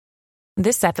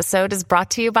This episode is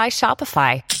brought to you by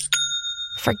Shopify.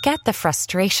 Forget the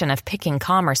frustration of picking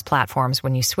commerce platforms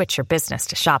when you switch your business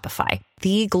to Shopify,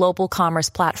 the global commerce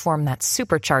platform that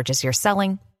supercharges your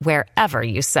selling wherever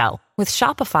you sell. With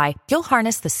Shopify, you'll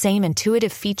harness the same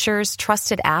intuitive features,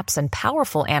 trusted apps, and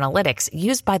powerful analytics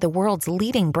used by the world's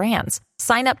leading brands.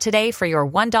 Sign up today for your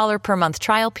 $1 per month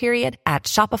trial period at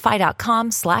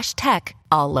shopify.com/tech,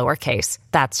 all lowercase.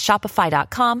 That's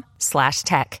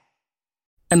shopify.com/tech.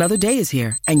 Another day is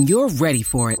here, and you're ready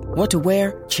for it. What to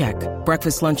wear? Check.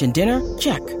 Breakfast, lunch, and dinner?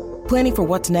 Check. Planning for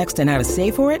what's next and how to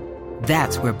save for it?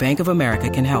 That's where Bank of America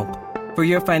can help. For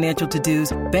your financial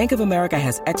to-dos, Bank of America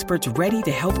has experts ready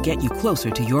to help get you closer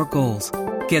to your goals.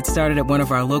 Get started at one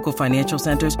of our local financial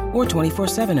centers or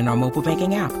 24/7 in our mobile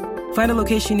banking app. Find a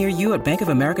location near you at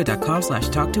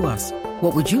bankofamerica.com/talktous.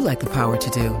 What would you like the power to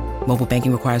do? Mobile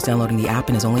banking requires downloading the app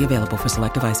and is only available for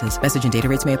select devices. Message and data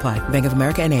rates may apply. Bank of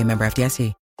America N.A., member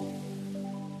FDIC.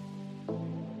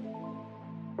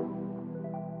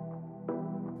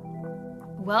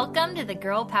 Welcome to the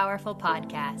Girl Powerful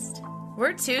Podcast.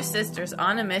 We're two sisters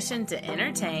on a mission to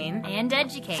entertain and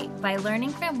educate by learning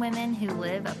from women who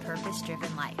live a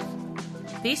purpose-driven life.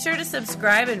 Be sure to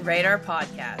subscribe and rate our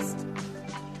podcast.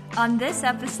 On this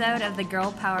episode of the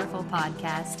Girl Powerful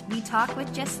Podcast, we talk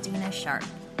with Justina Sharp.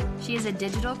 She is a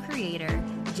digital creator,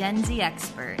 Gen Z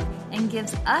expert, and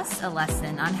gives us a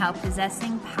lesson on how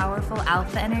possessing powerful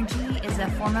alpha energy is a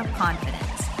form of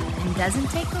confidence and doesn't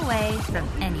take away from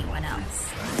anyone else.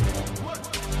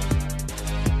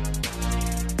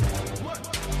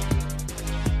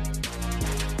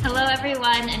 Hello,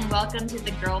 everyone, and welcome to the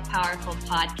Girl Powerful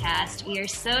Podcast. We are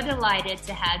so delighted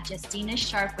to have Justina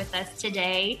Sharp with us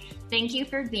today. Thank you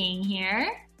for being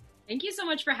here. Thank you so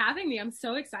much for having me. I'm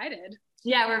so excited.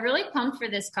 Yeah, we're really pumped for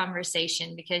this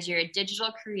conversation because you're a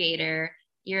digital creator,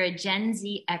 you're a Gen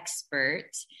Z expert,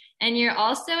 and you're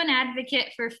also an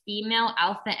advocate for female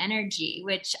alpha energy,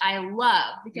 which I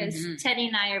love because Teddy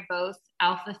and I are both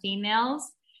alpha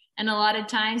females. And a lot of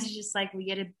times it's just like we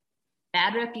get a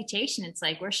bad reputation. It's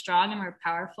like we're strong and we're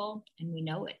powerful and we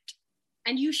know it.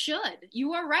 And you should.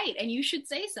 You are right. And you should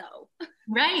say so.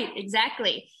 Right,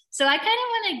 exactly. So I kind of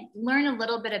want to learn a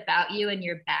little bit about you and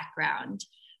your background.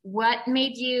 What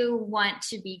made you want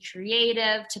to be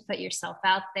creative, to put yourself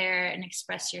out there and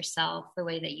express yourself the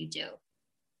way that you do?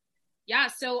 Yeah,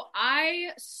 so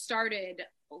I started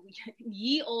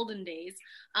ye olden days.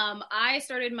 I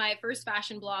started my first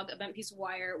fashion blog, Event Piece of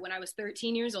Wire, when I was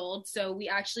 13 years old. So we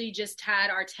actually just had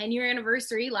our 10-year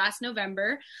anniversary last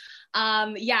November.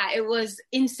 It was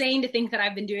insane to think that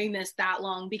I've been doing this that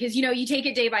long because, you know, you take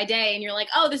it day by day and you're like,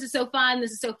 oh, this is so fun.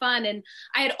 This is so fun. And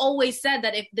I had always said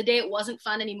that if the day it wasn't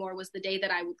fun anymore was the day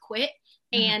that I would quit.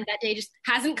 And that day just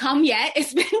hasn't come yet.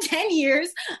 It's been 10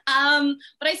 years. But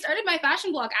I started my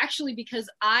fashion blog actually because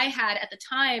I had at the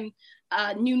time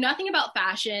knew nothing about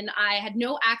fashion. I had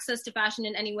no access to fashion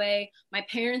in any way. My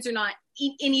parents are not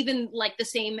in even like the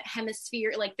same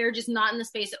hemisphere. Like they're just not in the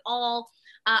space at all.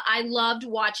 I loved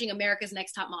watching America's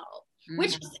Next Top Model,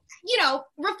 which, you know,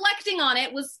 reflecting on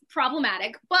it was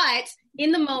problematic. But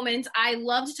in the moment, I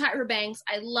loved Tyra Banks.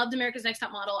 I loved America's Next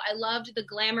Top Model. I loved the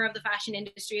glamour of the fashion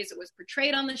industry as it was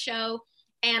portrayed on the show.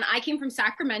 And I came from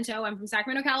Sacramento. I'm from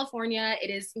Sacramento, California. It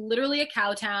is literally a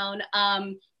cow town.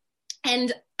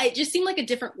 And it just seemed like a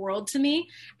different world to me.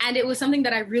 And it was something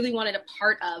that I really wanted a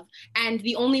part of. And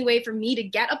the only way for me to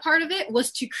get a part of it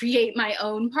was to create my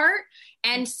own part.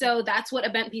 And so that's what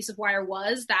Event Piece of Wire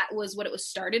was. That was what it was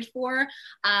started for.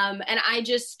 And I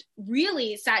just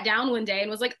really sat down one day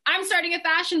and was like, I'm starting a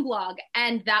fashion blog.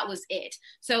 And that was it.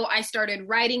 So I started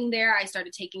writing there. I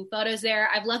started taking photos there.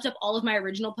 I've left up all of my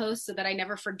original posts so that I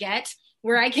never forget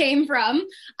where I came from.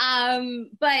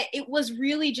 But it was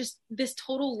really just this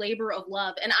total labor of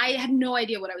love. And I had no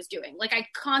idea what I was doing. Like I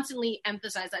constantly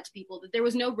emphasize that to people that there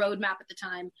was no roadmap at the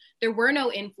time. There were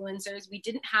no influencers. We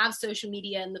didn't have social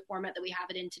media in the format that we have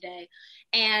it in today.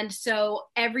 And so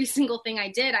every single thing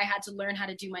I did, I had to learn how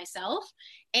to do myself.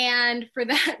 And for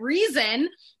that reason,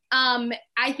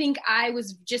 I think I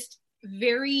was just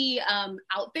very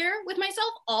out there with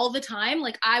myself all the time.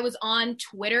 Like I was on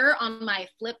Twitter on my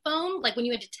flip phone, like when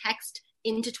you had to text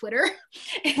into Twitter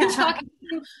and talking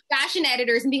to fashion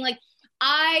editors and being like,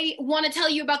 I want to tell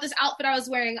you about this outfit I was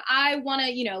wearing. I want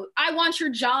to, I want your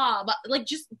job. Like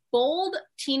just bold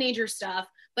teenager stuff,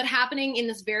 but happening in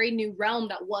this very new realm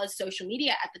that was social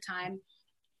media at the time.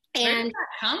 And where did that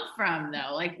come from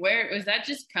though? Like where was that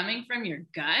just coming from your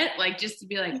gut? Like just to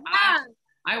be like,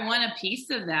 I want a piece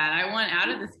of that. I want out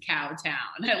of this cow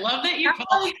town. I love that you're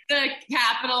calling the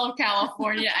capital of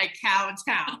California a cow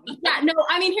town. Yeah, no,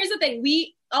 I mean, here's the thing.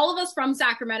 All of us from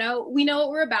Sacramento, we know what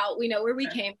we're about. We know where we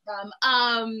came from.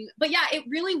 But yeah, it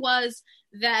really was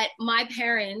that my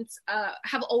parents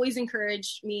have always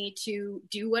encouraged me to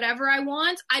do whatever I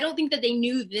want. I don't think that they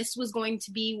knew this was going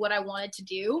to be what I wanted to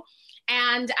do.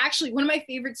 And actually, one of my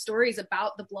favorite stories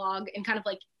about the blog and kind of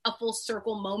like a full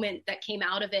circle moment that came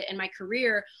out of it in my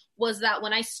career was that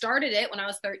when I started it, when I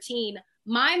was 13,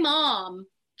 my mom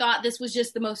thought this was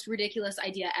just the most ridiculous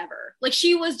idea ever. Like,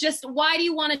 she was just, why do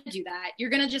you want to do that? You're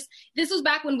going to just, this was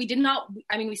back when we did not,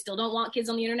 I mean, we still don't want kids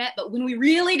on the internet, but when we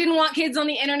really didn't want kids on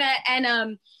the internet.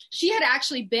 And she had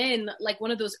actually been like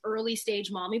one of those early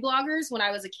stage mommy bloggers when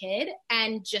I was a kid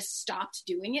and just stopped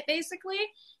doing it basically.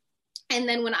 And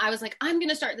then when I was like, I'm going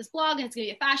to start this blog and it's going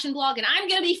to be a fashion blog and I'm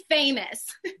going to be famous,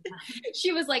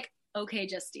 she was like, okay,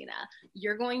 Justina,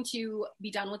 you're going to be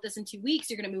done with this in 2 weeks.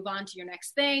 You're going to move on to your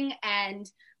next thing. And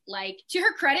like, to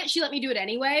her credit, she let me do it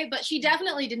anyway, but she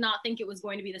definitely did not think it was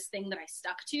going to be this thing that I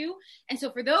stuck to. And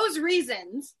so for those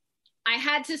reasons, I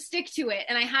had to stick to it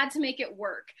and I had to make it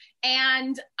work.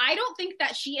 And I don't think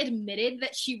that she admitted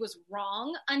that she was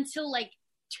wrong until like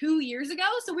 2 years ago.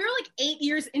 So we were like 8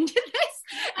 years into this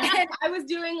and I was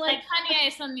doing like, honey, I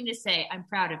have something to say. I'm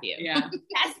proud of you. Yeah.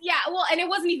 Yes, yeah. Well, and it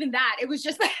wasn't even that. It was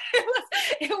just that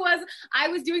I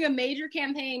was doing a major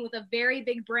campaign with a very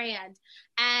big brand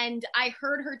and I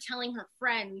heard her telling her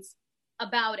friends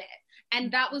about it.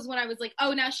 And that was when I was like,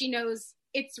 oh, now she knows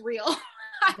it's real.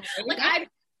 Like, I'd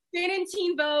been in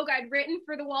Teen Vogue. I'd written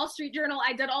for the Wall Street Journal.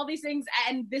 I did all these things.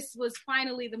 And this was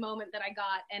finally the moment that I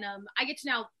got. And I get to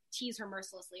now tease her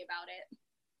mercilessly about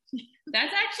it.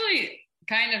 That's actually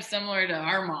kind of similar to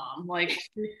our mom. Like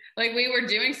we were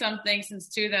doing something since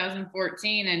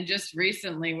 2014 and just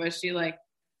recently was she like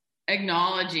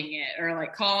acknowledging it or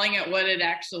like calling it what it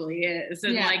actually is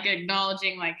and like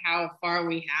acknowledging like how far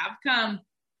we have come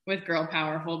with Girl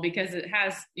Powerful, because it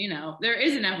has, you know, there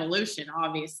is an evolution.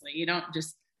 Obviously you don't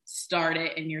just start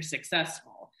it and you're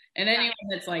successful, and anyone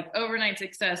that's like overnight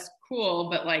success, cool,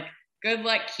 but like good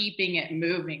luck keeping it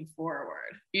moving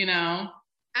forward, you know?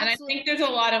 Absolutely. And I think there's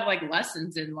a lot of like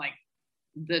lessons in like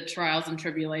the trials and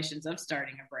tribulations of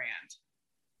starting a brand.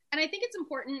 And I think it's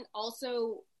important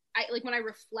also, like when I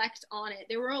reflect on it,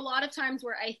 there were a lot of times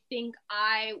where I think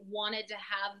I wanted to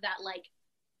have that like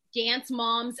dance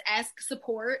moms-esque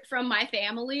support from my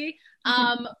family.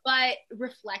 But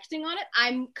reflecting on it,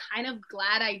 I'm kind of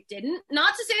glad I didn't.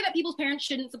 Not to say that people's parents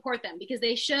shouldn't support them, because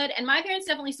they should. And my parents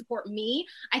definitely support me.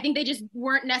 I think they just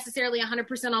weren't necessarily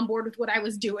 100% on board with what I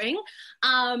was doing.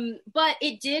 But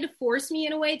it did force me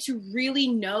in a way to really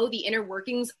know the inner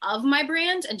workings of my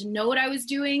brand and to know what I was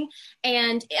doing.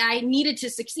 And I needed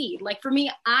to succeed. Like for me,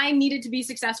 I needed to be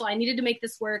successful. I needed to make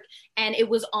this work. And it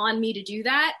was on me to do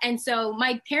that. And so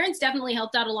my parents definitely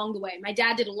helped out along the way. My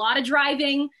dad did a lot of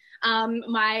driving.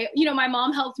 My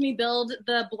mom helped me build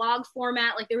the blog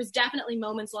format. Like there was definitely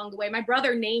moments along the way. My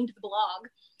brother named the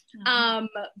blog.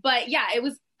 But yeah,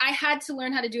 I had to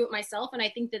learn how to do it myself. And I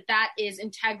think that is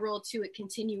integral to it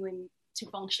continuing to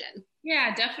function.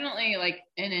 Yeah, definitely. Like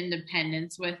an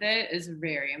independence with it is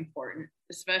very important,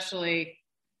 especially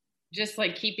just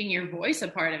like keeping your voice a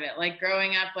part of it. Like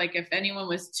growing up, like if anyone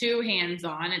was too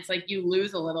hands-on, it's like you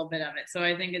lose a little bit of it. So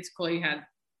I think it's cool you had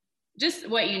just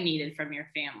what you needed from your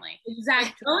family.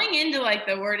 Exactly. But going into like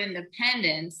the word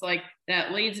independence, like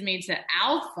that leads me to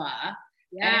alpha.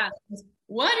 Yeah. And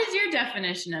what is your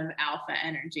definition of alpha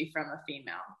energy from a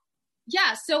female?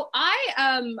 Yeah, so I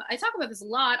talk about this a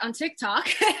lot on TikTok,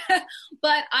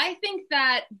 but I think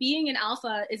that being an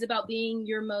alpha is about being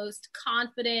your most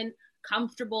confident,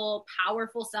 comfortable,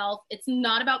 powerful self. It's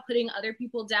not about putting other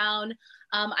people down.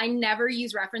 I never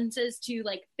use references to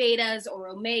like betas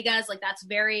or omegas. Like that's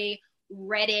very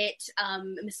Reddit,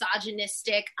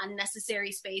 misogynistic,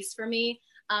 unnecessary space for me.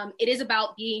 It is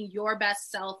about being your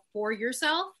best self for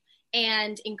yourself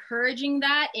and encouraging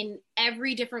that in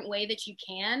every different way that you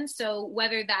can. So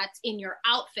whether that's in your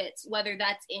outfits, whether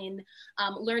that's in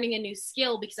learning a new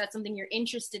skill because that's something you're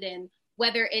interested in,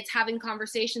 whether it's having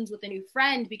conversations with a new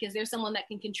friend because there's someone that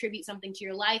can contribute something to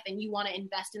your life and you want to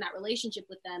invest in that relationship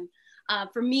with them.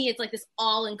 For me, it's like this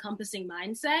all-encompassing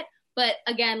mindset. But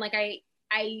again, like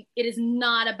it is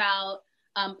not about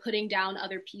putting down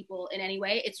other people in any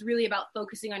way. It's really about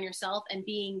focusing on yourself and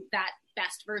being that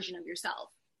best version of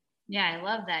yourself. Yeah, I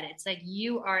love that. It's like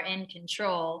you are in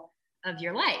control of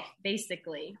your life,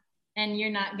 basically, and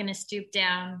you're not going to stoop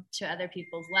down to other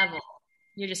people's level.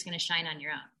 You're just going to shine on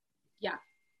your own. Yeah.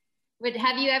 But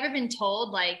have you ever been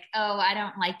told like, oh, I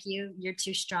don't like you, you're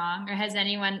too strong? Or has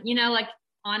anyone, like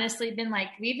honestly been like,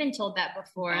 we've been told that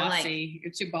before. Bossy. Like,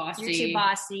 you're too bossy. You're too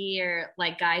bossy, or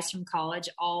like guys from college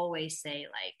always say,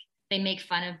 like, they make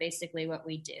fun of basically what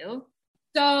we do.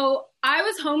 So I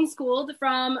was homeschooled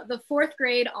from the 4th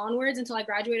grade onwards until I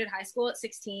graduated high school at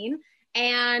 16.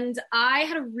 And I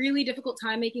had a really difficult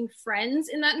time making friends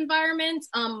in that environment.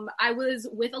 I was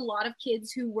with a lot of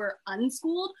kids who were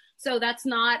unschooled. So that's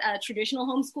not traditional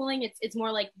homeschooling. It's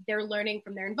more like they're learning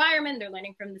from their environment. They're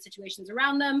learning from the situations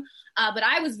around them. But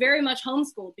I was very much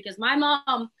homeschooled because my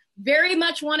mom very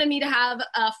much wanted me to have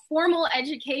a formal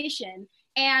education.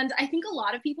 And I think a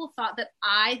lot of people thought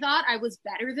I was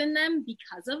better than them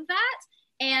because of that.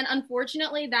 And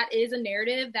unfortunately, that is a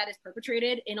narrative that is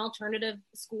perpetrated in alternative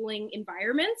schooling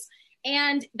environments.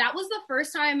 And that was the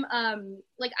first time,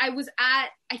 I was at,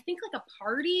 I think like a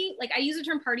party, like I use the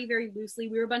term party very loosely.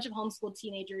 We were a bunch of homeschooled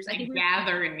teenagers. I think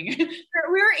gathering. We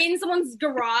were in someone's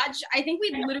garage. I think we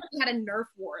literally had a Nerf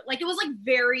war. Like it was like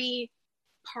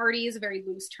party is a very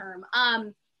loose term.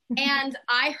 And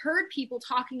I heard people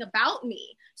talking about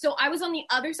me. So I was on the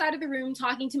other side of the room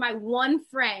talking to my one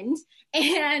friend.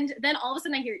 And then all of a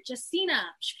sudden I hear, Justina,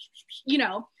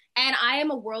 and I am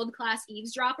a world-class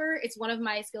eavesdropper. It's one of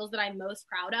my skills that I'm most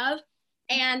proud of.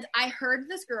 And I heard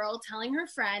this girl telling her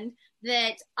friend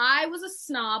that I was a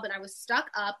snob and I was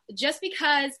stuck up just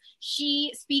because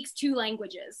she speaks 2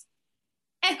 languages.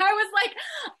 And I was like,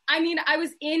 I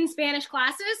was in Spanish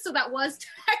classes, so that was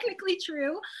technically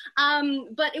true.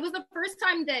 But it was the first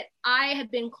time that I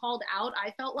had been called out, I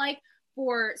felt like,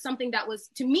 for something that was,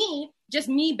 to me, just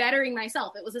me bettering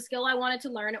myself. It was a skill I wanted to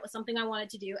learn. It was something I wanted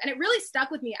to do. And it really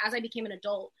stuck with me as I became an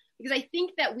adult, because I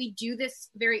think that we do this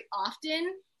very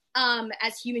often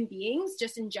as human beings,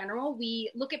 just in general.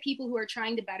 We look at people who are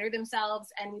trying to better themselves,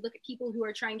 and we look at people who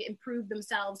are trying to improve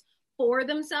themselves for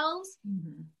themselves.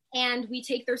 Mm-hmm. And we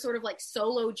take their sort of like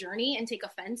solo journey and take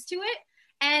offense to it.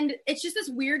 And it's just this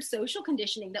weird social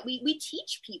conditioning that we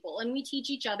teach people and we teach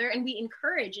each other and we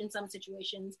encourage in some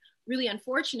situations, really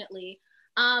unfortunately.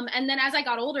 And then as I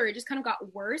got older, it just kind of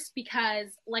got worse because,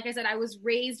 like I said, I was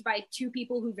raised by 2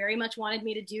 people who very much wanted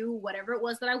me to do whatever it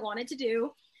was that I wanted to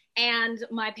do. And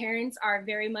my parents are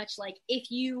very much like, if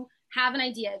you have an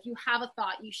idea, if you have a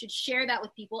thought, you should share that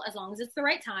with people as long as it's the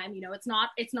right time.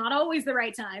 It's not always the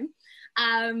right time.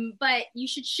 But you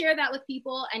should share that with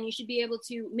people, and you should be able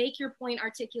to make your point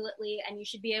articulately, and you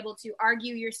should be able to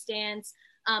argue your stance,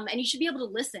 and you should be able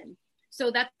to listen. So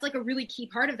that's like a really key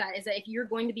part of that, is that if you're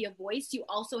going to be a voice, you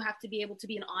also have to be able to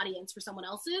be an audience for someone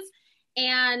else's.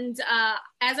 And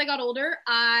as I got older,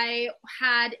 I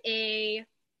had a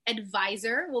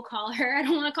advisor, we'll call her. I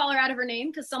don't want to call her out of her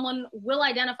name because someone will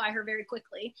identify her very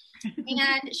quickly.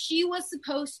 And she was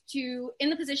supposed to, in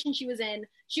the position she was in,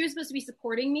 she was supposed to be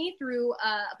supporting me through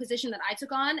a position that I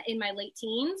took on in my late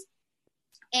teens.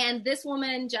 And this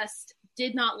woman just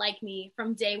did not like me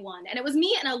from day one. And it was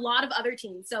me and a lot of other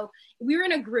teens. So we were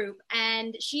in a group,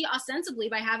 and she ostensibly,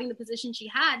 by having the position she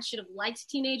had, should have liked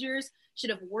teenagers,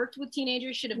 should have worked with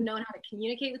teenagers, should have known how to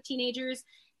communicate with teenagers.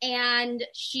 And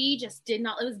she just did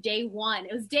not. It was day one.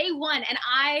 And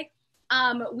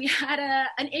we had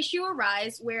an issue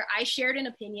arise where I shared an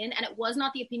opinion, and it was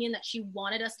not the opinion that she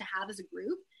wanted us to have as a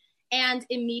group. And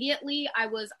immediately I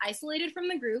was isolated from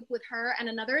the group with her and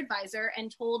another advisor,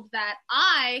 and told that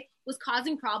I was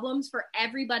causing problems for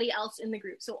everybody else in the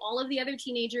group. So all of the other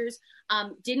teenagers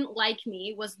didn't like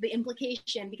me, was the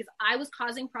implication, because I was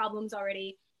causing problems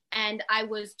already. And I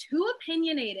was too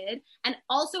opinionated and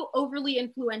also overly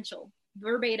influential,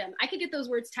 verbatim. I could get those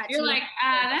words tattooed. You're like,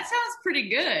 that sounds pretty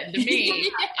good to me.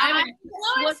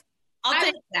 I'll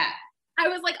take that. I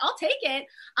was like, I'll take it.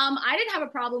 I didn't have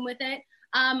a problem with it.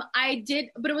 I did,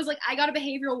 but it was like, I got a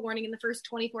behavioral warning in the first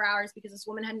 24 hours because this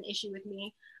woman had an issue with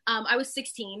me. I was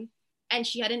 16 and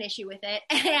she had an issue with it.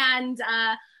 And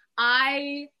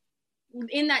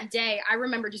in that day, I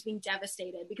remember just being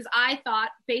devastated because I thought,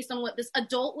 based on what this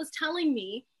adult was telling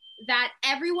me, that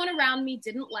everyone around me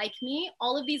didn't like me.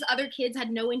 All of these other kids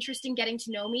had no interest in getting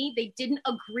to know me. They didn't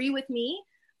agree with me.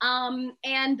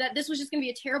 And that this was just going to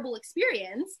be a terrible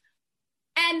experience.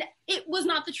 And it was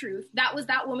not the truth. That was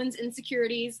that woman's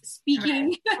insecurities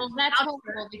speaking. Right. Well, that's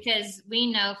horrible, because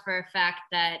we know for a fact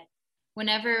that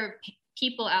whenever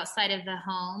people outside of the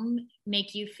home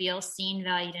make you feel seen,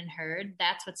 valued, and heard,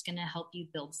 that's what's going to help you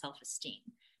build self-esteem.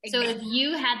 Exactly. So if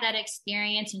you had that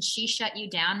experience and she shut you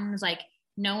down and was like,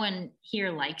 no one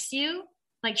here likes you,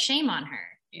 like, shame on her.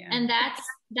 Yeah. And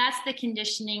that's the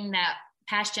conditioning that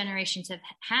past generations have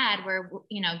had, where,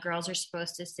 girls are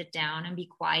supposed to sit down and be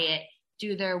quiet,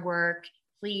 do their work,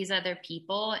 please other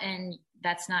people. And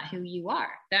that's not who you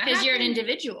are, because you're an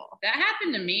individual. That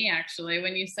happened to me, actually.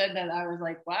 When you said that, I was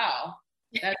like, wow,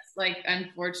 that's like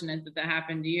unfortunate that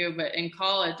happened to you. But in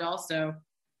college also,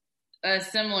 a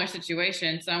similar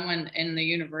situation, someone in the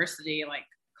university like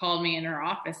called me in her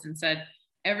office and said,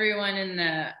 everyone in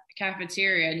the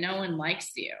cafeteria, no one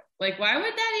likes you. Like, why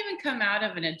would that even come out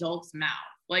of an adult's mouth?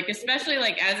 Like, especially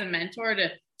like as a mentor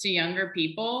to younger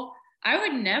people, I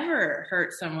would never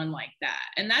hurt someone like that.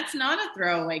 And that's not a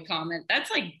throwaway comment. That's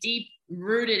like deep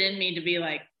rooted in me to be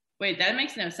like, wait, that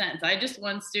makes no sense. I just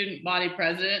won student body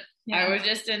president. Yeah. I was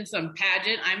just in some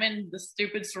pageant. I'm in the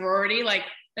stupid sorority. Like,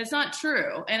 that's not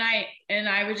true. And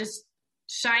I was just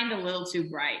shined a little too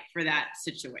bright for that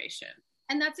situation.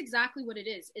 And that's exactly what it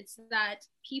is. It's that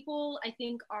people, I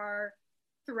think, are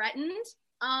threatened.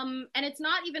 And it's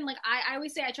not even like, I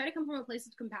always say, I try to come from a place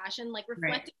of compassion, like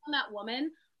reflecting on that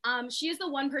woman. She is the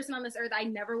one person on this earth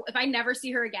if I never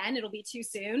see her again, it'll be too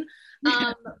soon.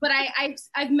 But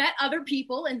I've met other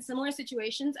people in similar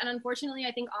situations. And unfortunately,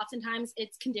 I think oftentimes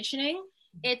it's conditioning.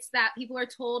 It's that people are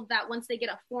told that once they get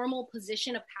a formal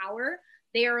position of power,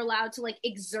 they are allowed to like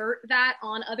exert that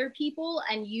on other people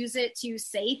and use it to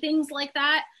say things like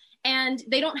that. And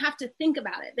they don't have to think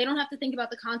about it. They don't have to think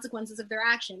about the consequences of their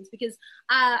actions, because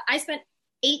I spent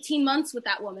 18 months with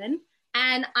that woman.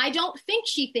 And I don't think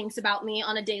she thinks about me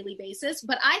on a daily basis,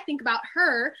 but I think about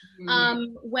her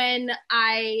when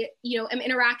I, am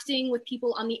interacting with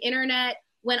people on the internet,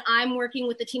 when I'm working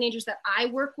with the teenagers that I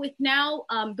work with now.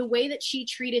 The way that she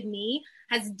treated me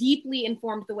has deeply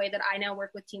informed the way that I now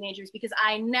work with teenagers, because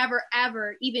I never,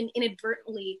 ever, even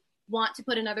inadvertently, want to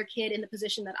put another kid in the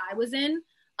position that I was in,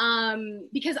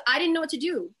 because I didn't know what to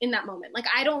do in that moment. Like,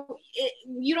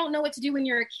 you don't know what to do when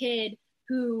you're a kid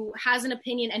who has an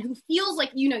opinion and who feels like,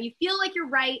 you feel like you're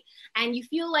right, and you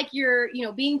feel like you're,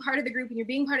 being part of the group and you're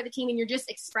being part of the team and you're just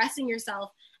expressing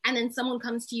yourself. And then someone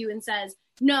comes to you and says,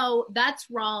 no, that's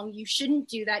wrong. You shouldn't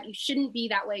do that. You shouldn't be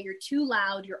that way. You're too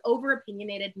loud. You're over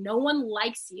opinionated. No one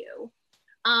likes you.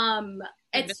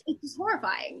 It's just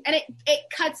horrifying. And it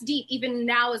cuts deep even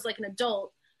now as like an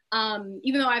adult.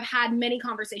 Even though I've had many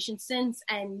conversations since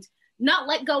and not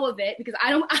let go of it, because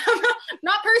I'm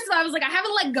not personally, I was like, I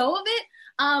haven't let go of it.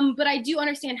 But I do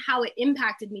understand how it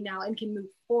impacted me now and can move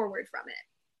forward from it.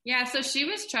 Yeah. So she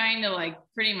was trying to like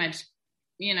pretty much,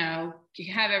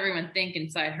 have everyone think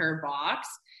inside her box.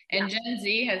 And Gen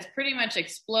Z has pretty much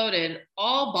exploded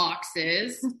all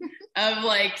boxes of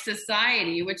like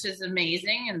society, which is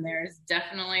amazing. And there's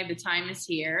definitely, the time is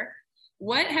here.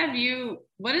 What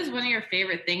is one of your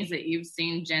favorite things that you've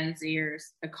seen Gen Zers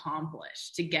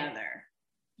accomplish together?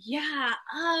 Yeah.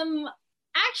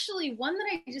 Actually, one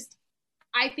that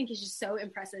I think is just so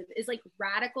impressive is like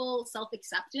radical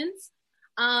self-acceptance.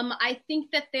 I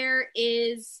think that there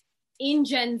is in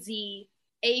Gen Z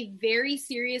a very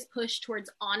serious push towards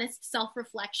honest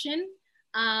self-reflection,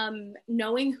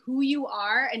 knowing who you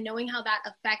are and knowing how that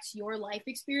affects your life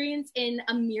experience in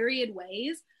a myriad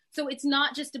ways. So it's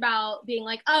not just about being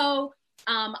like,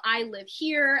 I live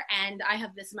here and I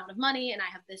have this amount of money and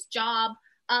I have this job,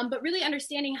 but really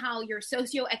understanding how your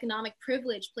socioeconomic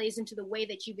privilege plays into the way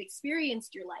that you've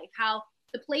experienced your life, how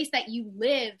the place that you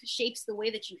live shapes the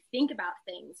way that you think about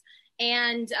things.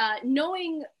 And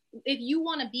knowing if you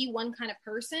want to be one kind of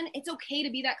person, it's okay to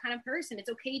be that kind of person. It's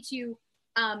okay to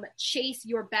chase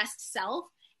your best self.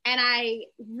 And I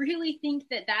really think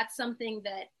that that's something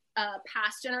that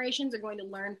past generations are going to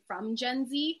learn from Gen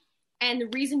Z. And the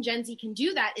reason Gen Z can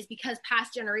do that is because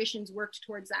past generations worked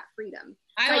towards that freedom.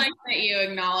 I like that you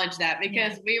acknowledge that,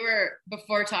 because we were,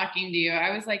 before talking to you,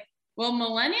 I was like, well,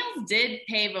 millennials did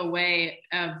pave a way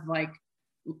of like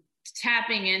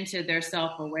tapping into their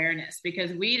self-awareness,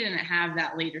 because we didn't have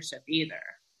that leadership either.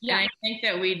 Yeah. And I think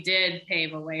that we did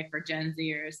pave a way for Gen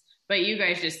Zers, but you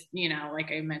guys just,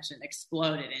 like I mentioned,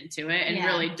 exploded into it and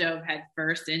really dove head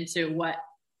first into what,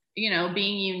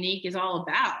 being unique is all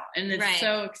about. And it's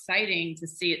so exciting to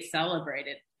see it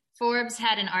celebrated. Forbes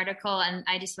had an article, and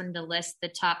I just wanted to list the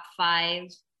top 5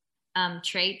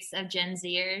 traits of Gen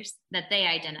Zers that they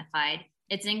identified.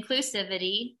 It's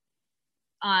inclusivity,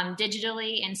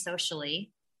 digitally and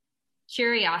socially,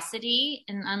 curiosity,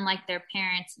 and unlike their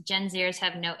parents, Gen Zers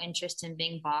have no interest in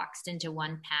being boxed into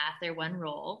one path or one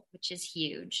role, which is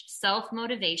huge.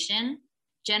 Self-motivation,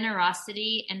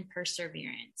 generosity, and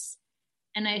perseverance.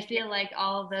 And I feel like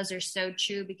all of those are so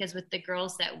true, because with the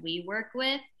girls that we work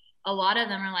with, a lot of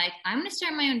them are like, I'm going to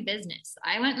start my own business.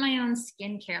 I want my own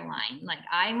skincare line. Like,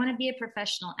 I want to be a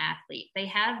professional athlete. They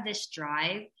have this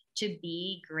drive to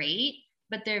be great,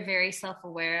 but they're very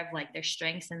self-aware of like their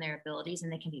strengths and their abilities,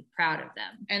 and they can be proud of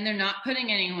them. And they're not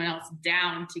putting anyone else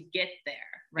down to get there.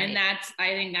 Right. And I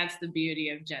think that's the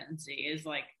beauty of Gen Z, is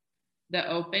like the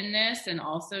openness and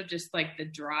also just like the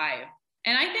drive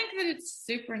And I think that it's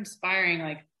super inspiring.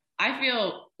 Like, I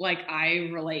feel like I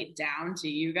relate down to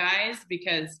you guys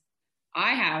because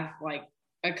I have like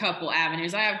a couple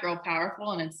avenues. I have Girl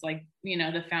Powerful, and it's like, you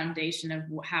know, the foundation of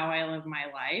how I live my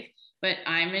life. But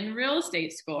I'm in real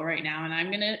estate school right now, and I'm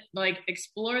going to like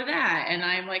explore that. And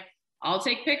I'm like, I'll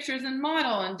take pictures and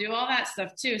model and do all that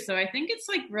stuff too. So I think it's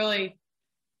like really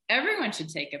everyone should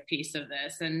take a piece of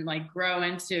this and like grow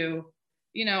into,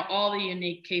 you know, all the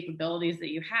unique capabilities that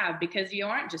you have, because you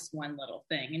aren't just one little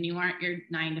thing, and you aren't your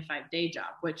 9-to-5 day job,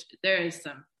 which there is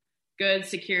some good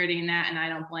security in that. And I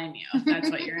don't blame you if that's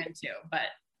what you're into, but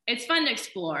it's fun to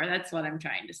explore. That's what I'm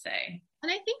trying to say.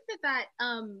 And I think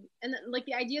and like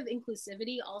the idea of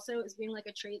inclusivity also is being like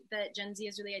a trait that Gen Z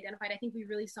has really identified. I think we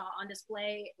really saw on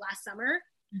display last summer,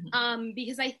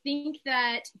 because I think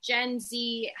that Gen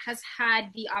Z has had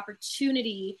the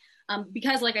opportunity,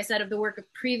 because like I said, of the work of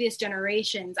previous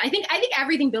generations. I think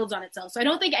everything builds on itself. So I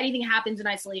don't think anything happens in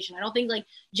isolation. I don't think like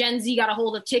Gen Z got a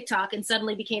hold of TikTok and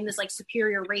suddenly became this like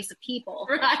superior race of people.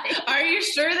 Right. Are you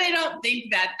sure they don't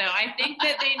think that though? I think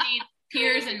that they need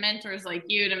peers and mentors like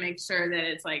you to make sure that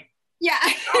it's like, yeah,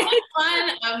 fun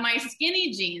of my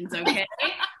skinny jeans. Okay.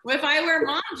 If I wear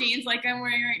mom jeans like I'm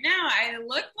wearing right now, I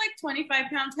look like 25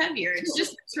 pounds heavier. It's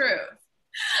just the truth.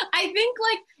 I think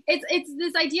like it's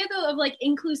this idea though of like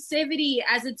inclusivity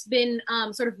as it's been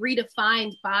sort of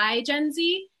redefined by Gen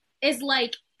Z is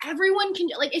like everyone can,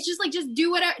 like, it's just like, just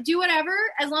do whatever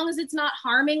as long as it's not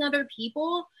harming other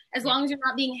people, as long as you're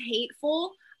not being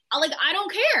hateful. Like, I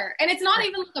don't care. And it's not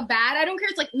even like a bad, I don't care.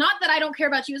 It's like, not that I don't care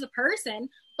about you as a person,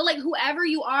 but like whoever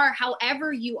you are,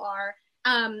 however you are,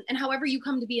 and however you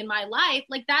come to be in my life,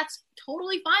 like that's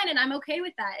totally fine. And I'm okay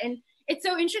with that. And it's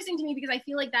so interesting to me because I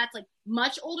feel like that's like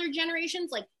much older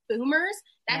generations, like boomers,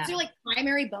 that's their like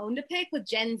primary bone to pick with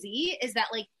Gen Z, is that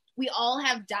like we all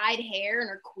have dyed hair and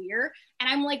are queer. And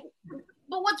I'm like,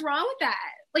 but what's wrong with that?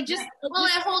 Like, just, well,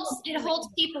 it holds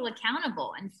people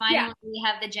accountable. And finally we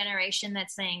have the generation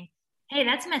that's saying, hey,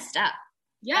 that's messed up.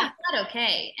 Yeah. That's not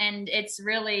okay. And it's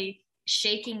really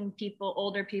shaking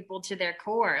older people to their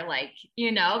core, like,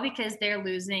 you know, because they're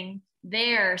losing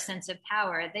their sense of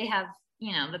power. They have,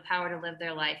 you know, the power to live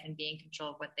their life and be in control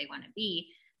of what they want to be,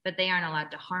 but they aren't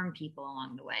allowed to harm people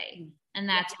along the way. And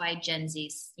that's why Gen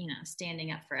Z's, you know,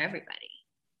 standing up for everybody.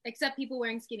 Except people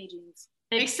wearing skinny jeans.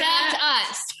 Except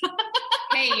us.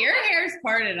 Hey, your hair's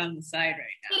parted on the side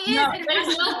right It now. is.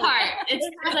 There's no part. It's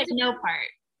like no part.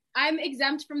 I'm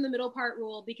exempt from the middle part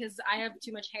rule because I have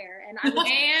too much hair. And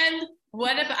And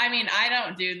what if, I mean, I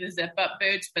don't do the zip up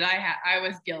boots, but I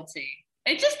was guilty.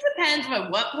 It just depends on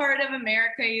what part of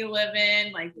America you live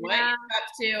in, like what you're up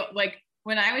to. Like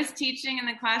when I was teaching in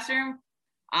the classroom,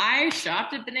 I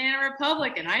shopped at Banana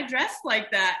Republic and I dressed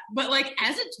like that. But like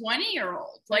as a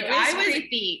 20-year-old, like I was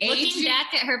creepy. Looking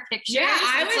back at her pictures. Yeah,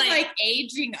 I was like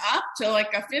aging up to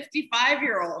like a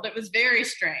 55-year-old. It was very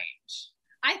strange.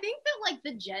 I think that like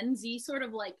the Gen Z sort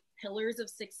of like pillars of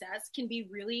success can be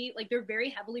really like, they're very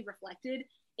heavily reflected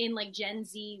in like Gen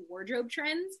Z wardrobe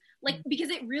trends, like because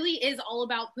it really is all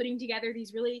about putting together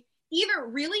these really either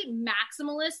really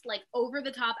maximalist, like over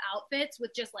the top outfits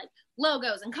with just like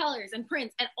logos and colors and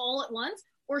prints and all at once,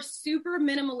 or super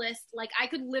minimalist. Like I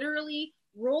could literally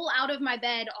roll out of my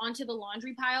bed onto the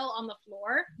laundry pile on the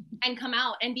floor and come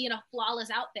out and be in a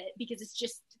flawless outfit because it's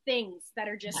just things that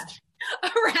are just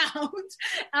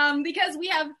around, because we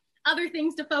have other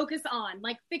things to focus on,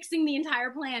 like fixing the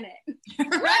entire planet.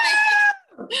 Right.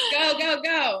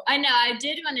 Go. I know. I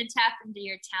did want to tap into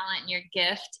your talent and your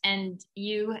gift, and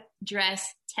you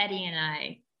dress Teddy and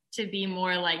I to be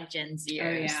more like Gen Zers. Oh,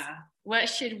 yeah. What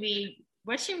should we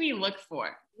look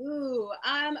for? Ooh,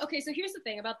 okay, so here's the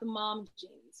thing about the mom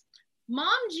jeans.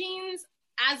 Mom jeans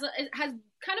has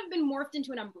kind of been morphed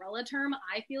into an umbrella term,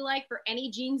 I feel like, for any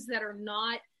jeans that are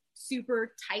not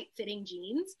super tight fitting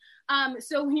jeans.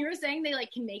 So when you were saying they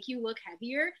like can make you look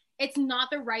heavier, it's not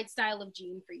the right style of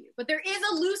jean for you. But there is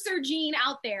a looser jean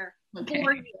out there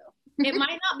for you. It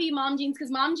might not be mom jeans because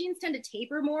mom jeans tend to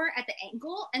taper more at the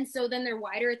ankle, and so then they're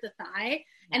wider at the thigh.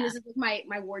 Yeah. And this is like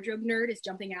my wardrobe nerd is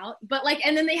jumping out. But like,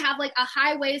 and then they have like a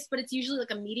high waist, but it's usually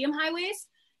like a medium high waist.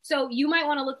 So you might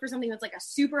want to look for something that's like a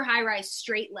super high rise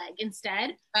straight leg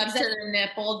instead. Up to the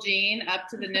nipple jean. Not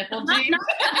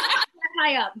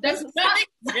high up. We're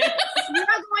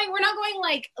not going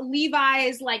like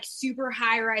Levi's like super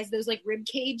high rise, those like rib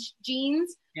cage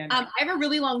jeans. Yeah, no. I have a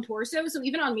really long torso, so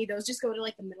even on me those just go to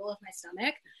like the middle of my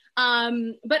stomach.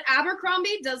 But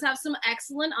Abercrombie does have some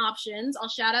excellent options. I'll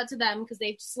shout out to them because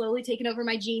they've slowly taken over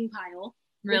my jean pile.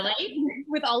 Really?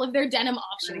 With all of their denim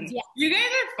options. Yeah. You guys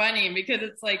are funny because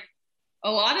it's like a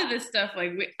lot of this stuff,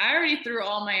 like I already threw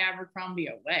all my Abercrombie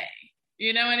away.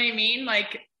 You know what I mean?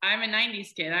 Like, I'm a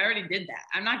 90s kid. I already did that.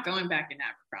 I'm not going back in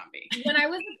Abercrombie. When I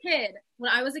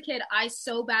was a kid, I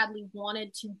so badly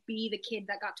wanted to be the kid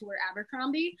that got to wear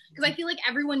Abercrombie, because I feel like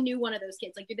everyone knew one of those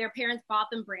kids. Like, their parents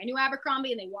bought them brand new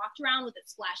Abercrombie and they walked around with it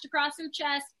splashed across their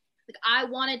chest. Like, I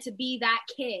wanted to be that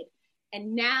kid.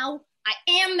 And now I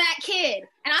am that kid.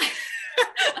 And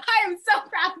I am so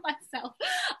proud of myself.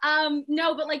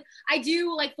 No, but like, I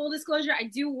do, like, full disclosure, I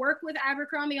do work with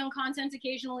Abercrombie on content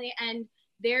occasionally, and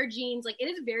their jeans, like, it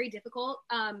is very difficult.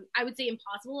 I would say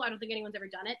impossible. I don't think anyone's ever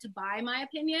done it, to buy my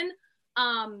opinion.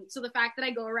 So the fact that I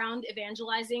go around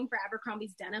evangelizing for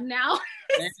Abercrombie's denim now,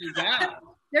 there you go.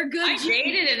 They're good. I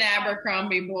dated an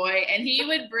Abercrombie boy, and he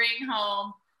would bring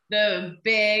home the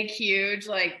big, huge,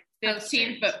 like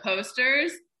 15-foot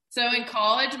posters. So in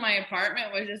college, my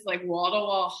apartment was just like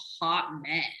wall-to-wall hot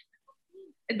men.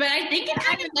 But I think it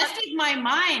kind of messed with my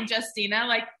mind, Justina.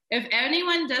 Like, if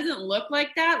anyone doesn't look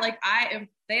like that, like, if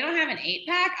they don't have an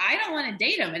 8-pack, I don't want to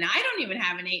date them. And I don't even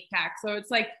have an 8-pack. So it's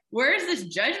like, where is this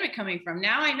judgment coming from?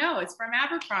 Now I know it's from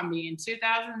Abercrombie in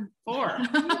 2004.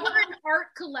 You were an art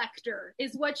collector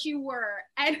is what you were.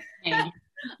 And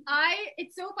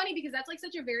it's so funny because that's like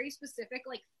such a very specific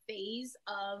like phase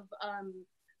of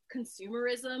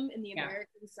consumerism in the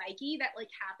American psyche that like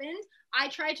happened. I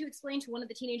tried to explain to one of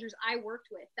the teenagers I worked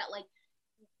with that like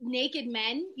naked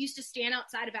men used to stand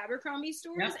outside of Abercrombie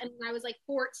stores, and when I was like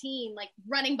 14, like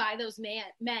running by those men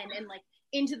and like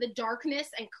into the darkness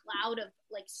and cloud of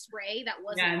like spray that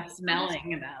wasn't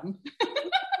smelling them.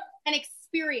 An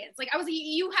experience. Like, I was,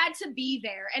 you had to be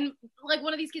there. And like,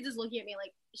 one of these kids is looking at me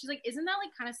like, she's like, isn't that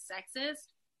like kind of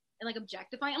sexist and like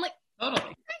objectifying? I'm like, totally.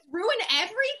 You guys ruin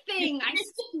everything. I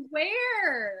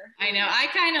swear. I know. I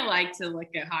kind of like to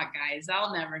look at hot guys.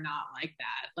 I'll never not like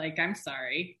that. Like, I'm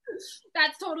sorry.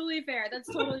 That's totally fair.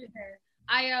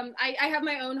 I have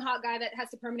my own hot guy that has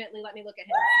to permanently let me look at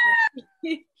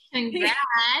him.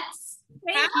 Congrats.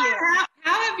 Thank you.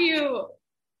 How have you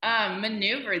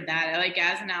maneuvered that, like,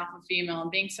 as an alpha female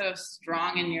and being so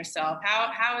strong in yourself?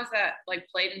 How has that like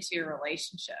played into your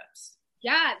relationships?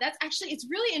 Yeah, that's actually, it's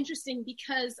really interesting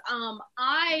because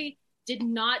I did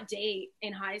not date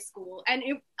in high school. And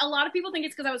a lot of people think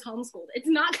it's because I was homeschooled. It's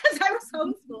not because I was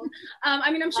homeschooled.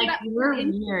 I mean, I'm sure that you're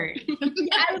weird.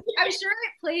 Yeah, I'm sure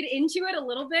it played into it a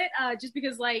little bit, just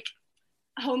because like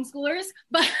homeschoolers,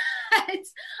 but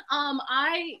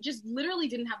I just literally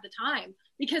didn't have the time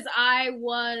because I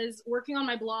was working on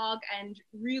my blog and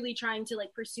really trying to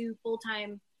like pursue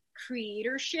full-time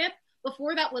creatorship.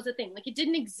 Before that was a thing, like it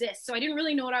didn't exist. So I didn't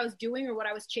really know what I was doing or what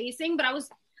I was chasing, but I was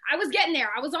getting there.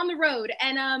 I was on the road,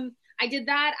 and I did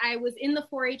that. I was in the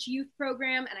 4-H youth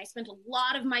program, and I spent a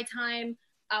lot of my time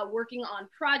working on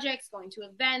projects, going to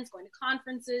events, going to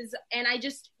conferences, and I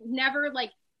just never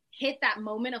like hit that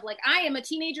moment of like, I am a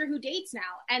teenager who dates now.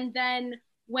 And then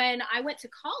when I went to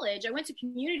college, I went to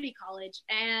community college,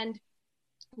 and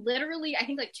literally, I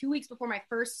think like 2 weeks before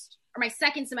my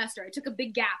second semester, I took a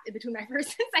big gap in between my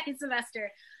first and second semester.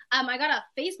 I got a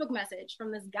Facebook message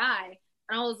from this guy,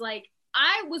 and I was like,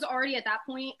 I was already at that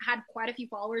point had quite a few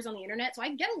followers on the internet, so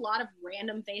I get a lot of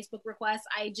random Facebook requests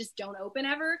I just don't open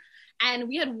ever. And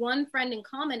we had one friend in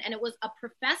common, and it was a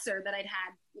professor that I'd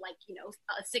had like,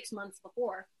 6 months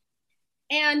before.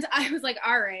 And I was like,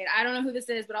 all right, I don't know who this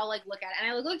is, but I'll like look at it. And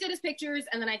I looked at his pictures,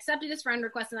 and then I accepted his friend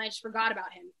request, and I just forgot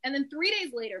about him. And then 3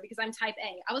 days later, because I'm type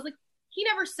A, I was like, he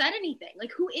never said anything.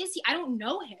 Like, who is he? I don't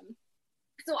know him.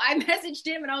 So I messaged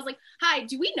him, and I was like, hi,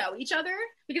 do we know each other?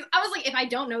 Because I was like, if I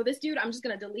don't know this dude, I'm just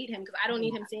going to delete him because I don't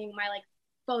need him seeing my like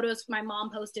photos my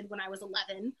mom posted when I was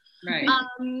 11. Right.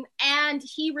 And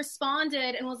he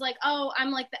responded and was like, oh,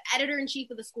 I'm like the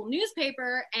editor-in-chief of the school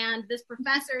newspaper, and this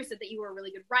professor said that you were a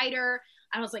really good writer.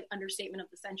 I was like, understatement of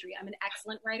the century. I'm an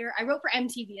excellent writer. I wrote for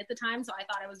MTV at the time, so I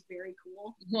thought I was very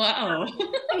cool. Wow.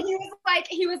 And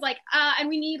he was like, and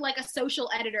we need like a social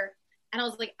editor. And I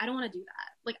was like, I don't want to do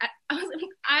that. Like, I was like,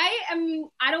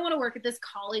 I don't want to work at this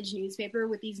college newspaper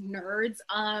with these nerds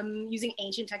using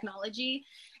ancient technology.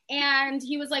 And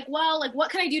he was like, well, like,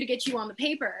 what can I do to get you on the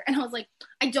paper? And I was like,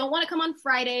 I don't want to come on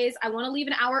Fridays. I want to leave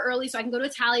an hour early so I can go to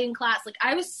Italian class. Like,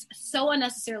 I was so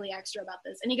unnecessarily extra about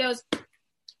this. And he goes,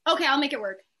 okay, I'll make it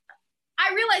work.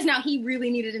 I realize now he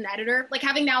really needed an editor, like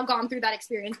having now gone through that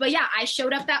experience. But yeah, I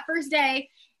showed up that first day,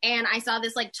 and I saw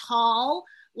this like tall,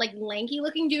 like lanky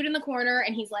looking dude in the corner,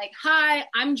 and he's like, hi,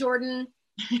 I'm Jordan.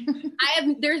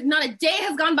 There's not a day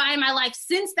has gone by in my life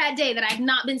since that day that I've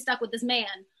not been stuck with this man.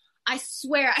 I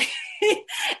swear.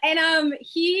 And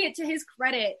he, to his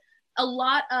credit, a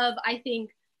lot of, I think,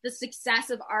 the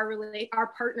success of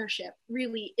our partnership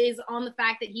really is on the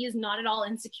fact that he is not at all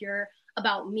insecure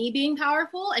about me being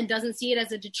powerful and doesn't see it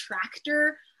as a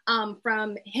detractor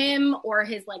from him or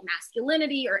his like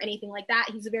masculinity or anything like that.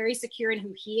 He's very secure in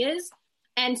who he is.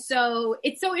 And so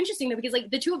it's so interesting though, because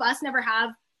like the two of us never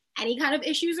have any kind of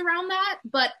issues around that,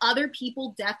 but other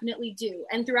people definitely do.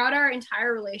 And throughout our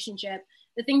entire relationship,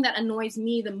 the thing that annoys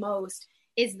me the most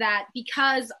is that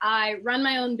because I run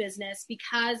my own business,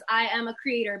 because I am a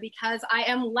creator, because I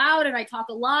am loud and I talk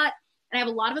a lot and I have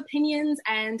a lot of opinions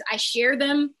and I share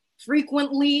them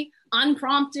frequently,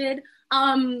 unprompted,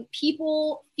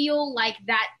 people feel like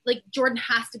that, like Jordan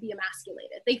has to be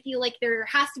emasculated. They feel like there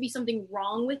has to be something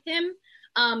wrong with him,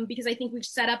 because I think we've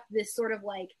set up this sort of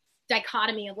like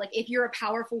dichotomy of like, if you're a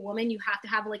powerful woman, you have to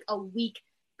have like a weak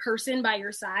person by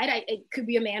your side. It could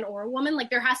be a man or a woman. Like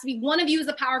there has to be one of you is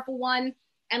a powerful one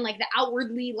and like the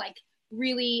outwardly like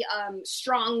really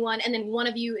strong one, and then one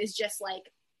of you is just like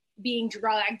being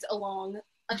dragged along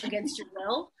against your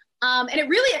will. And it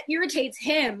really irritates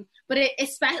him, but it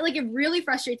especially like it really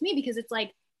frustrates me because it's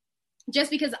like,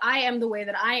 just because I am the way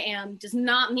that I am does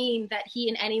not mean that he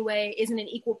in any way isn't an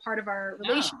equal part of our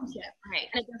relationship. Right.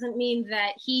 And it doesn't mean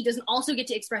that he doesn't also get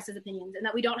to express his opinions and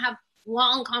that we don't have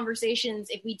long conversations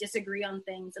if we disagree on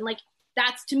things. And like,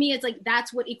 that's, to me, it's like,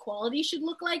 that's what equality should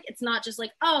look like. It's not just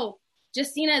like, oh,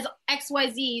 Justina is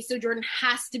XYZ, so Jordan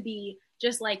has to be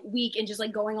just like weak and just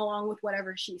like going along with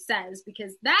whatever she says,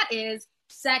 because that is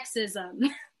sexism.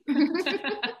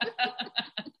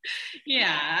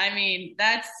 Yeah, I mean,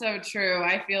 that's so true.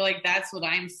 I feel like that's what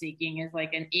I'm seeking is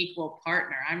like an equal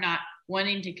partner. I'm not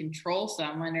wanting to control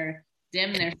someone or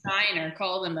dim their shine or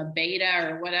call them a beta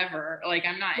or whatever. Like,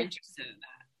 I'm not interested in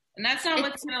that. And that's not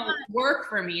what's going to work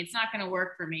for me. It's not going to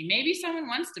work for me. Maybe someone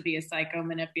wants to be a psycho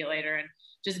manipulator and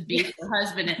just beat their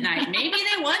husband at night. Maybe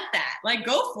they want that. Like,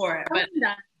 go for it.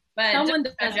 But don't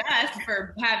judge us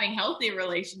for having healthy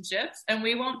relationships, and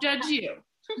we won't judge you.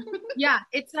 Yeah,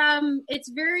 it's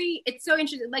so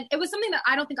interesting. Like, it was something that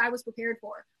I don't think I was prepared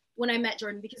for when I met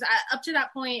Jordan, because up to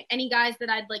that point, any guys that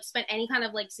I'd like spent any kind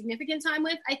of like significant time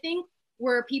with, I think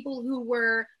were people who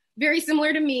were very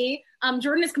similar to me.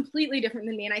 Jordan is completely different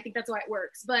than me, and I think that's why it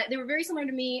works, but they were very similar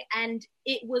to me, and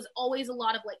it was always a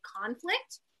lot of like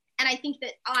conflict. And I think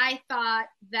that I thought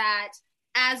that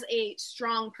as a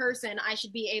strong person, I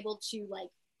should be able to like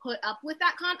put up with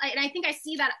that and I think I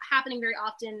see that happening very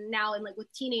often now in like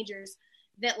with teenagers,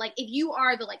 that like if you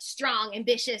are the like strong,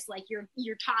 ambitious, like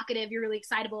you're talkative, you're really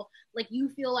excitable, like you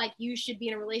feel like you should be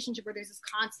in a relationship where there's this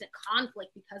constant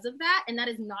conflict because of that, and that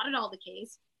is not at all the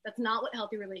case. That's not what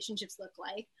healthy relationships look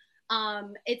like.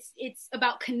 It's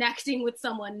about connecting with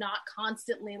someone, not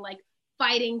constantly like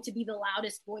fighting to be the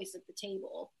loudest voice at the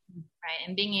table. Right.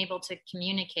 And being able to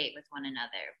communicate with one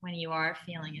another when you are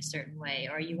feeling a certain way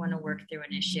or you want to work through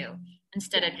an issue,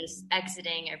 instead of just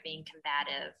exiting or being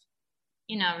combative,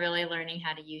 you know, really learning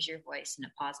how to use your voice in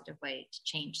a positive way to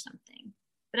change something.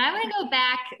 But I want to go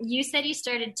back. You said you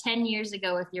started 10 years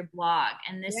ago with your blog,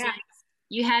 and this is,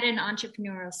 you had an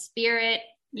entrepreneurial spirit.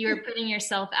 You were putting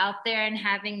yourself out there and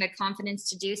having the confidence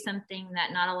to do something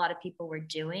that not a lot of people were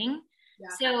doing. Yeah.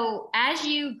 So as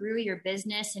you grew your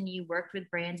business and you worked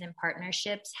with brands and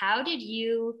partnerships,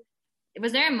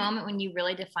 was there a moment when you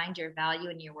really defined your value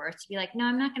and your worth to be like, no,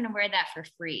 I'm not going to wear that for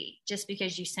free just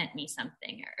because you sent me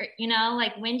something? Or, you know,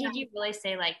 like when did you really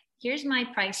say like, here's my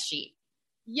price sheet?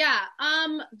 Yeah,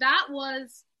 that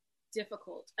was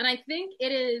difficult. And I think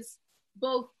it is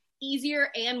both easier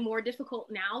and more difficult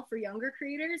now for younger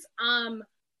creators.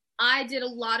 I did a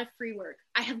lot of free work.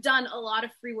 I have done a lot of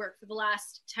free work for the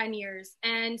last 10 years.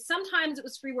 And sometimes it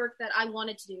was free work that I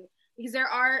wanted to do, because there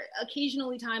are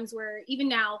occasionally times where even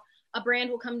now a brand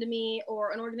will come to me,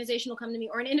 or an organization will come to me,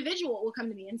 or an individual will come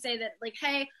to me and say that like,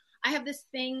 hey, I have this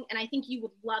thing and I think you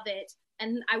would love it,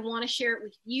 and I want to share it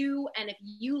with you. And if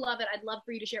you love it, I'd love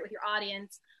for you to share it with your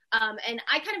audience. And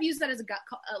I kind of use that as a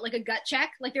gut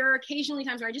check. Like there are occasionally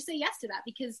times where I just say yes to that,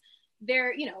 because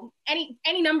there, you know,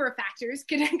 any number of factors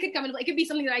could come into play. It could be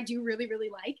something that I do really,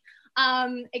 really like.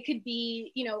 It could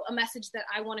be, you know, a message that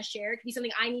I want to share. It could be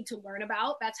something I need to learn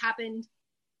about. That's happened,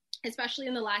 especially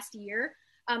in the last year.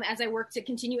 As I work to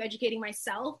continue educating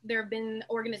myself, there have been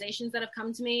organizations that have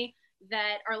come to me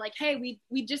that are like, hey,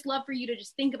 we'd just love for you to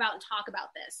just think about and talk about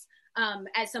this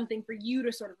as something for you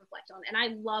to sort of reflect on. And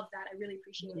I love that. I really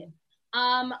appreciate it.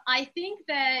 I think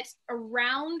that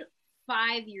around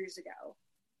 5 years ago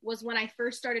was when I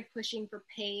first started pushing for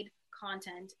paid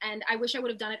content. And I wish I would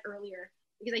have done it earlier,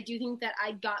 because I do think that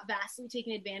I got vastly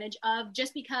taken advantage of,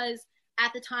 just because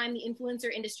at the time the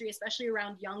influencer industry, especially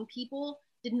around young people,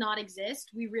 did not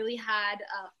exist. We really had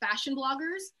fashion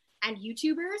bloggers and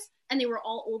YouTubers, and they were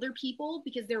all older people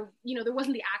because there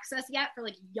wasn't the access yet for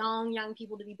like young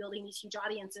people to be building these huge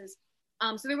audiences.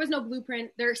 So there was no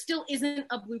blueprint. There still isn't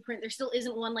a blueprint. There still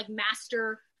isn't one like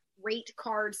master rate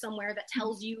card somewhere that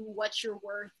tells you what you're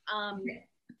worth.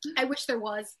 I wish there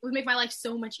was. It would make my life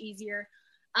so much easier.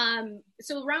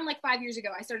 So around like 5 years ago,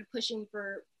 I started pushing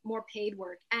for more paid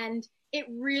work, and it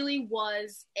really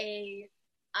was a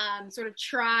sort of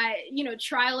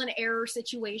trial and error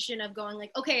situation of going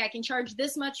like, okay, I can charge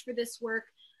this much for this work.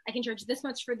 I can charge this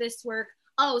much for this work.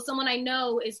 Oh, someone I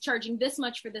know is charging this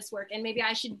much for this work, and maybe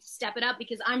I should step it up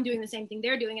because I'm doing the same thing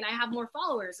they're doing and I have more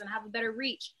followers and have a better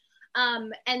reach.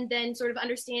 And then sort of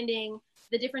understanding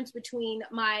the difference between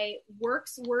my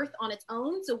work's worth on its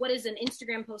own. So what is an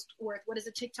Instagram post worth? What is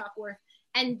a TikTok worth?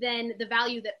 And then the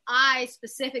value that I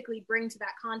specifically bring to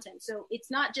that content. So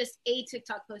it's not just a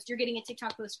TikTok post. You're getting a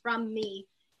TikTok post from me,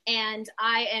 and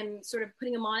I am sort of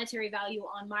putting a monetary value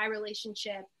on my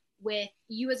relationship with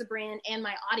you as a brand and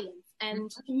my audience.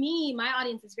 And to me, my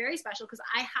audience is very special because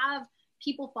I have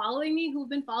people following me who've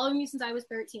been following me since I was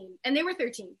 13, and they were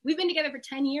 13. We've been together for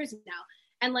 10 years now.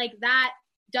 And like that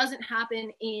doesn't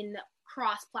happen in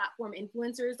cross-platform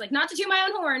influencers, like not to toot my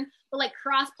own horn, but like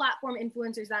cross-platform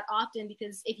influencers that often,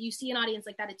 because if you see an audience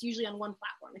like that, it's usually on one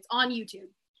platform. It's on YouTube,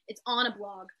 it's on a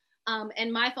blog.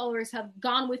 And my followers have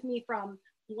gone with me from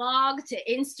blog to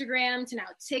Instagram to now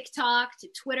TikTok to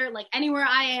Twitter, like anywhere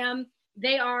I am,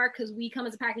 they are, because we come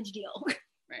as a package deal.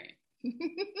 Right.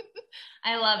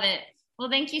 I love it. Well,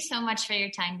 thank you so much for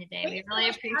your time today. We really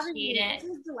appreciate it.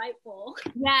 This is delightful.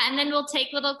 Yeah, and then we'll take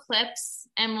little clips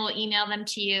and we'll email them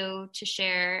to you to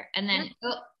share. And then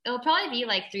it'll probably be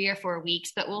like 3 or 4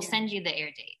 weeks, but we'll send you the air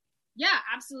date. Yeah,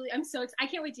 absolutely. I'm so excited. I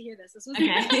can't wait to hear this. This was okay.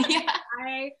 Yeah.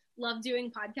 I love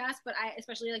doing podcasts, but I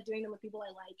especially like doing them with people I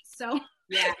like. So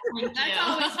yeah, that's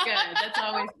always good. That's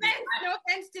always good. No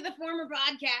offense to the former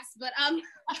podcast, but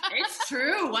it's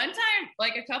true. One time,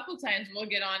 like a couple times, we'll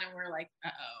get on and we're like,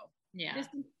 uh-oh. Yeah.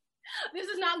 This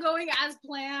is not going as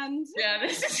planned. Yeah,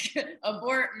 this is good.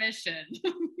 Abort mission.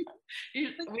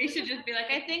 We should just be like,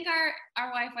 I think our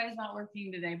Wi-Fi is not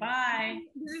working today. Bye.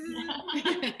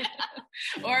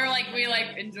 Or like we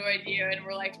like enjoyed you and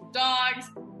we're like dogs,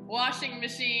 washing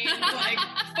machines, like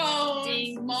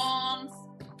phones, moms.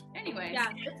 Anyways.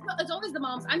 Yeah, it's always the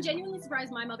moms. I'm genuinely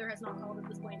surprised my mother has not called at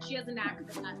this point. She has a knack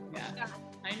for that. Yeah.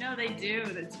 I know they do.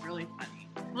 That's really funny.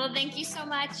 Well, thank you so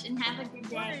much and have a good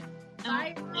day.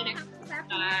 Bye. Later.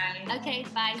 Bye. Okay,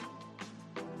 bye.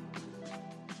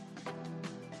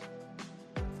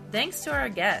 Thanks to our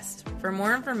guest. For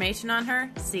more information on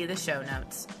her, see the show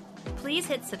notes. Please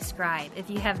hit subscribe if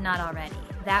you have not already.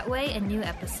 That way, a new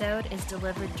episode is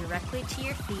delivered directly to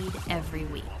your feed every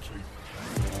week.